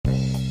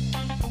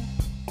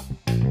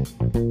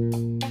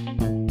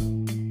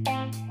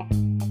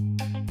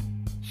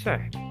So,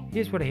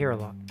 here's what I hear a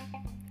lot.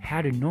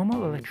 How do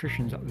normal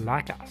electricians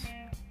like us,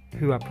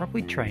 who are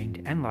properly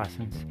trained and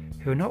licensed,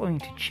 who are not willing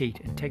to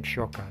cheat and take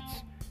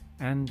shortcuts,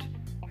 and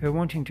who are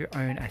wanting to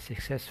own a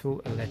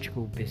successful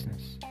electrical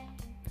business,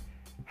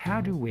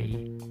 how do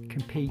we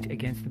compete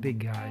against the big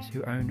guys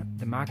who own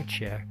the market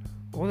share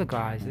or the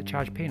guys that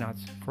charge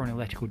peanuts for an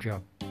electrical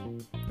job?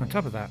 On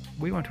top of that,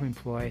 we want to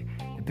employ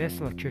the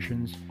best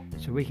electricians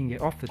so we can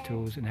get off the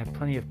tools and have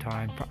plenty of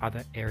time for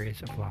other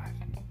areas of life.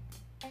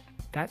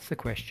 That's the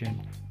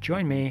question.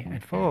 Join me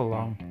and follow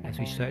along as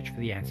we search for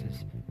the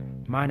answers.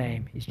 My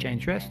name is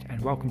James Rest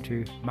and welcome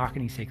to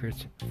Marketing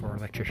Secrets for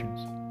Electricians.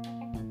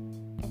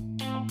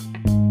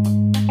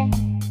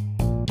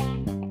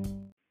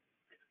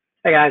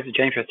 Hey guys, it's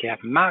James Rest here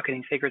from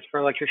Marketing Secrets for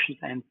Electricians,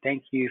 and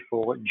thank you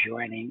for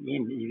joining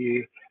in. If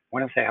you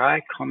want to say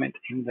hi, comment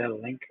in the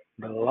link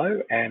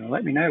below and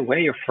let me know where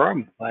you're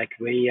from.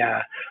 We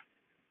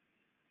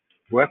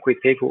work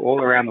with people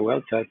all around the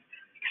world, so it's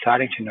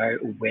exciting to know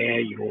where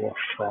you're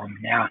from.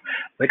 Now,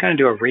 we're going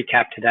to do a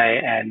recap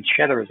today and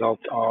share the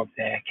results of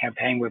the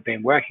campaign we've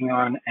been working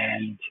on,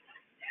 and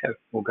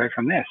we'll go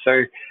from there.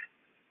 So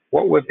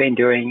what we've been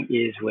doing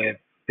is we've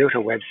built a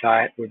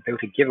website, we've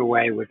built a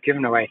giveaway, we've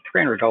given away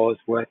 $300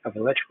 worth of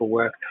electrical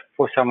work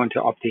for someone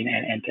to opt in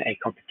and enter a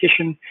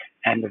competition.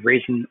 And the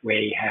reason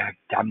we have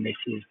done this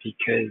is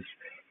because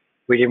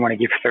we didn't want to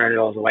give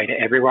 $300 away to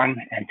everyone,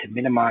 and to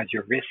minimize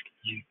your risk,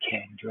 you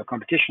can do a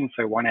competition.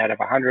 So 1 out of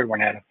 100,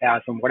 1 out of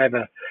 1,000,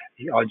 whatever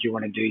the odds you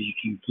want to do, you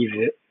can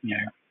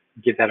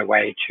give that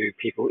away to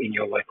people in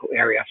your local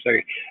area. So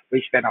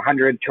we spent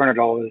 $100,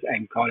 $200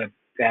 and got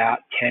about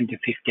 10 to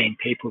 15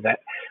 people that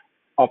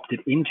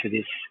opted into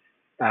this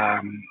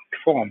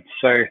form.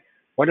 So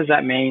what does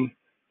that mean?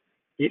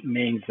 It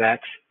means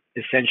that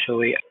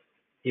essentially,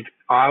 if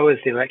I was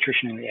the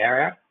electrician in the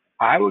area,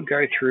 I would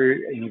go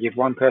through and give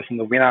one person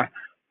the winner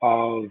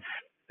of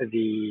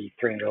the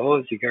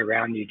 $300. You go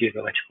around, you do the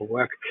electrical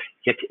work,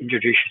 get to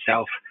introduce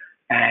yourself,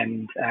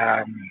 and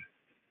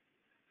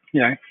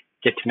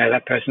get to know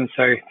that person.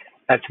 So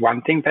that's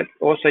one thing. But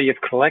also,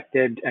 you've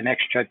collected an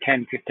extra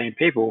 10, 15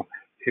 people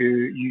who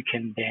you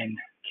can then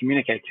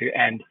communicate to.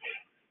 And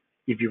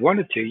if you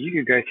wanted to, you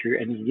could go through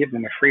and you give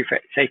them a free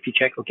safety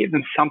check or give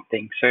them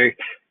something. So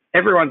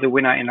everyone's a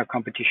winner in a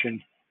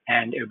competition,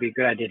 and it would be a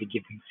good idea to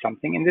give them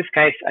something. In this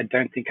case, I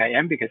don't think I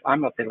am, because I'm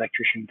not the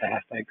electrician that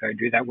has to go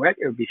do that work.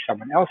 It would be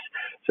someone else.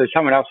 So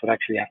someone else would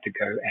actually have to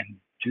go and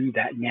do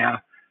that. Now,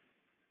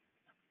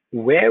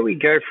 where we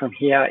go from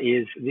here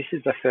is, this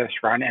is the first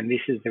run and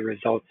this is the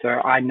result. So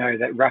I know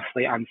that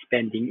roughly I'm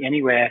spending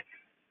anywhere,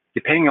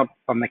 depending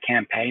on the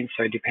campaign,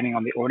 so depending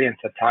on the audience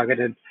I've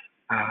targeted,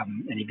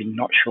 and if you're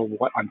not sure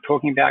what I'm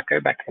talking about, go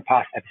back to the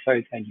past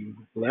episodes and you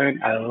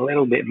learn a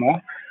little bit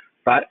more.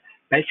 But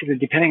basically,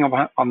 depending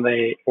on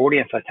the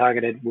audience I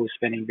targeted, we're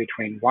spending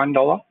between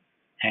 $1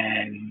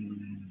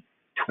 and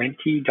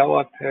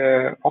 $20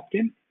 per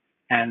opt-in.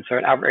 And so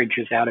it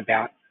averages out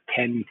about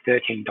 $10,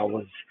 $13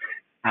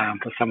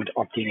 for someone to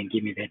opt in and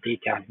give me their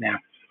details. Now,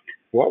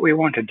 what we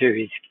want to do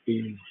is,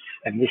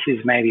 and this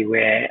is maybe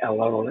where a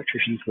lot of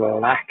electricians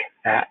will lack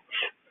that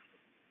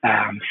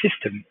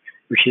system,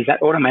 which is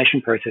that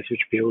automation process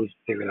which builds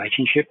the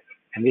relationship.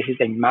 And this is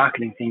a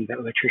marketing thing that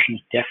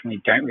electricians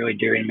definitely don't really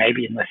do, and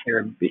maybe unless you're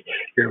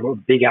a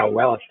bigger,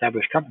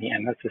 well-established company.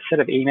 And that's a set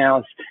of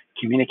emails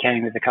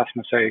communicating with the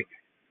customer. So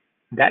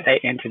that they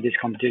entered this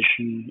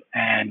competition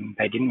and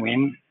they didn't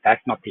win,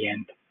 that's not the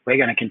end. We're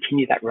going to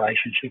continue that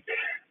relationship,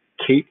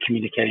 keep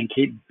communicating,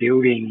 keep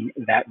building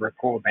that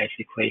rapport,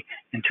 basically,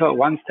 until at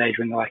one stage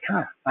when they're like,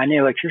 I need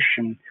an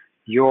electrician,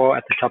 you're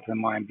at the top of the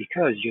mind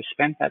because you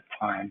spent that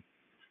time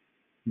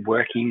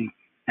working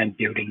and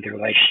building the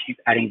relationship,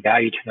 adding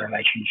value to the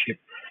relationship.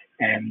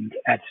 And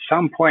at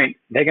some point,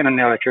 they're going to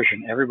need an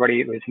electrician.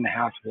 Everybody lives in the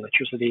house with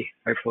electricity,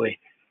 hopefully,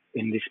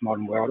 in this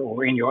modern world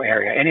or in your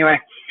area anyway.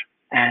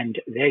 And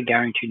they're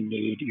going to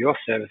need your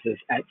services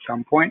at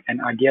some point,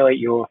 and ideally,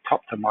 you're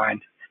top of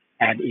mind.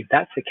 And if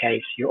that's the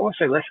case, you're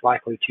also less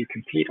likely to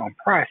compete on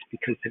price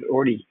because they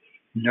already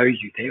know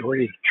you, they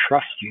already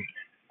trust you,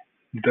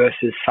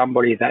 versus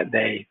somebody that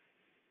they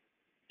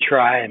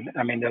try. And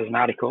I mean, there was an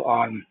article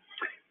on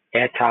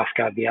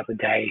Airtasker the other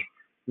day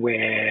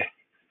where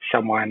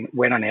someone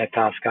went on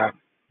Airtasker,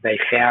 they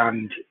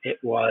found it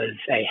was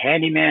a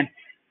handyman,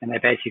 and they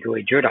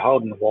basically drilled a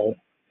hole in the wall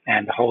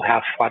and the whole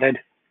house flooded,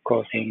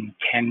 causing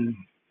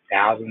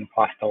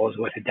 $10,000+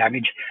 worth of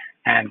damage,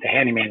 and the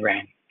handyman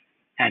ran.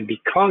 And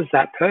because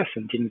that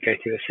person didn't go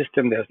through the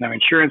system, there was no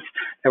insurance,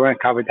 they weren't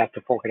covered, they had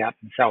to fork it out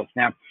themselves.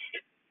 Now,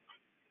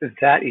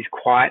 that is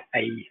quite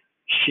a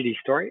shitty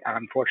story.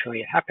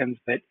 Unfortunately, it happens,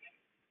 but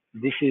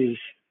this is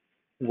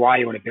why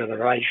you want to build a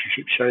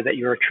relationship. Show that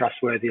you're a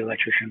trustworthy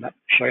electrician, that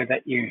show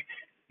that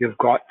you've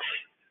got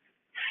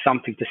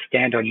something to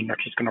stand on. You're not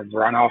just going to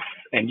run off,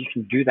 and you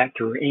can do that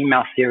through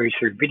email series,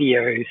 through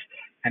videos,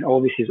 and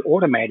all this is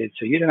automated.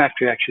 So you don't have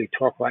to actually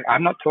talk. Like,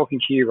 I'm not talking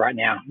to you right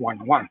now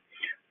one-on-one.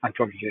 I'm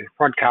talking to you in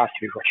the podcast,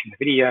 you're watching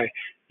the video,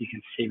 you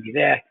can see me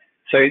there.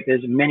 So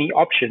there's many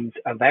options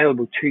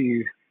available to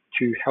you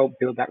to help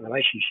build that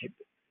relationship.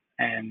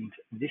 And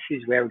this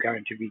is where we're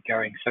going to be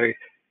going.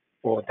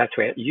 Or that's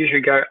where you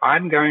should go.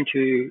 I'm going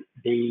to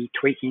be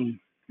tweaking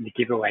the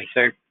giveaway.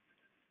 So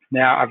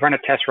now I've run a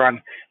test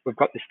run. We've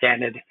got the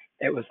standard.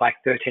 It was like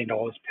 $13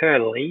 per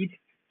lead.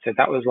 So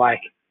that was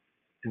like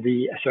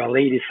so a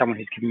lead is someone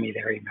who's given me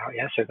their email.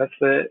 Yeah. So that's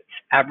the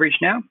average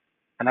now.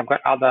 And I've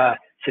got other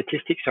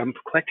statistics. So I'm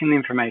collecting the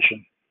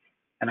information,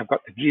 and I've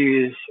got the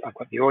views, I've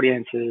got the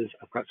audiences,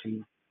 I've got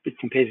some bits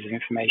and pieces of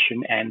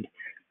information. And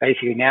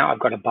basically now I've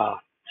got a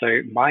bar.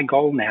 So my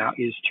goal now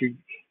is to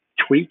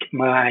tweak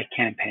my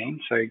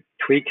campaign. So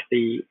tweak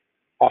the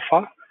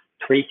offer,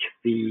 tweak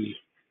the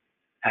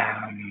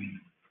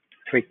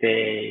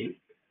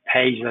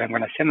page that I'm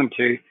going to send them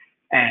to,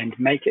 and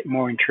make it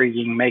more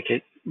intriguing, make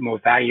it more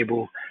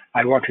valuable.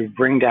 I want to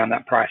bring down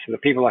that price. So the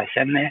people I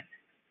send there,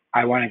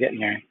 I want to get,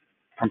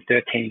 from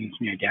 13,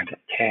 down to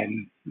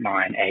 10,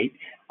 9, 8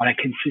 on a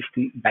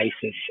consistent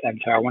basis.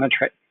 And so I want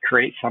to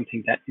create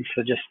something that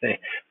instead of just the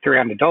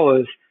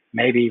 $300,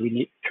 maybe we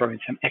need to throw in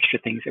some extra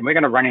things. And we're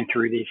going to run in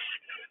through this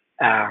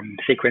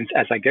sequence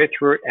as I go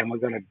through it, and we're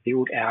going to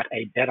build out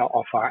a better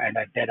offer and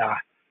a better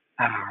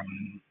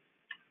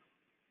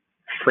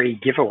free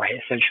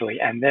giveaway, essentially.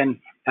 And then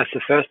that's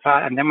the first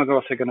part. And then we're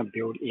also going to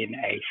build in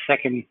a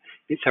second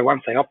bit. So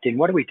once they opt in,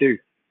 what do we do?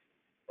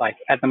 Like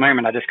at the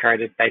moment, I just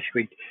created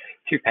basically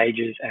 2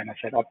 pages and I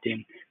said opt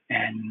in,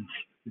 and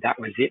that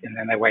was it. And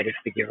then they waited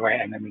for the giveaway,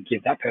 and then we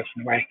give that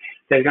person away.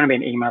 There's going to be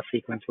an email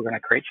sequence. We're going to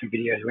create some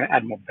videos. We're going to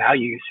add more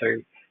value.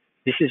 So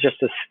this is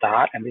just a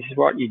start. And this is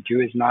what you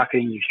do as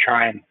marketing. You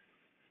try and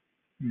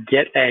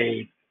get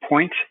a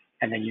point,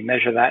 and then you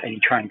measure that and you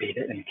try and beat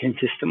it, and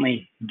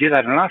consistently do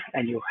that enough,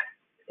 and you'll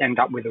end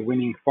up with a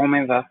winning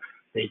formula.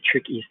 The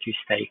trick is to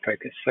stay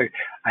focused. So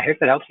I hope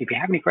that helps. If you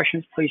have any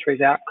questions, please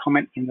raise out,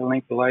 comment in the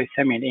link below,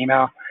 send me an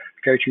email,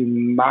 go to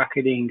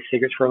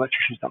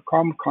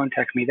marketingsecretsforelectricians.com,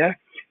 contact me there,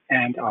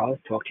 and I'll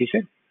talk to you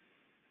soon.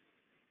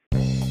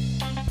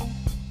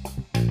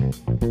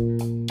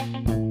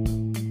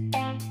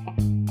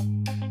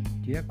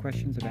 Do you have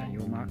questions about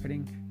your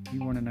marketing? Do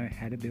you want to know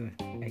how to build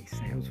a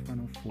sales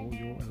funnel for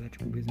your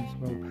electrical business?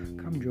 Well,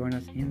 come join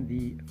us in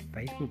the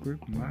Facebook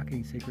group,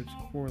 Marketing Secrets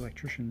for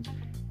Electricians,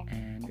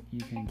 and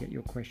you can get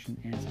your question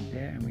answered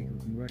there, and we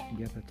can work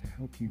together to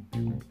help you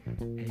build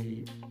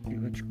a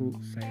electrical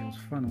sales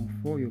funnel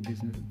for your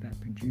business that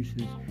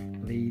produces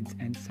leads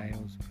and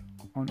sales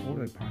on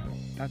autopilot.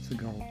 That's the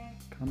goal.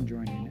 Come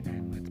join in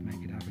and let's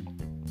make it happen.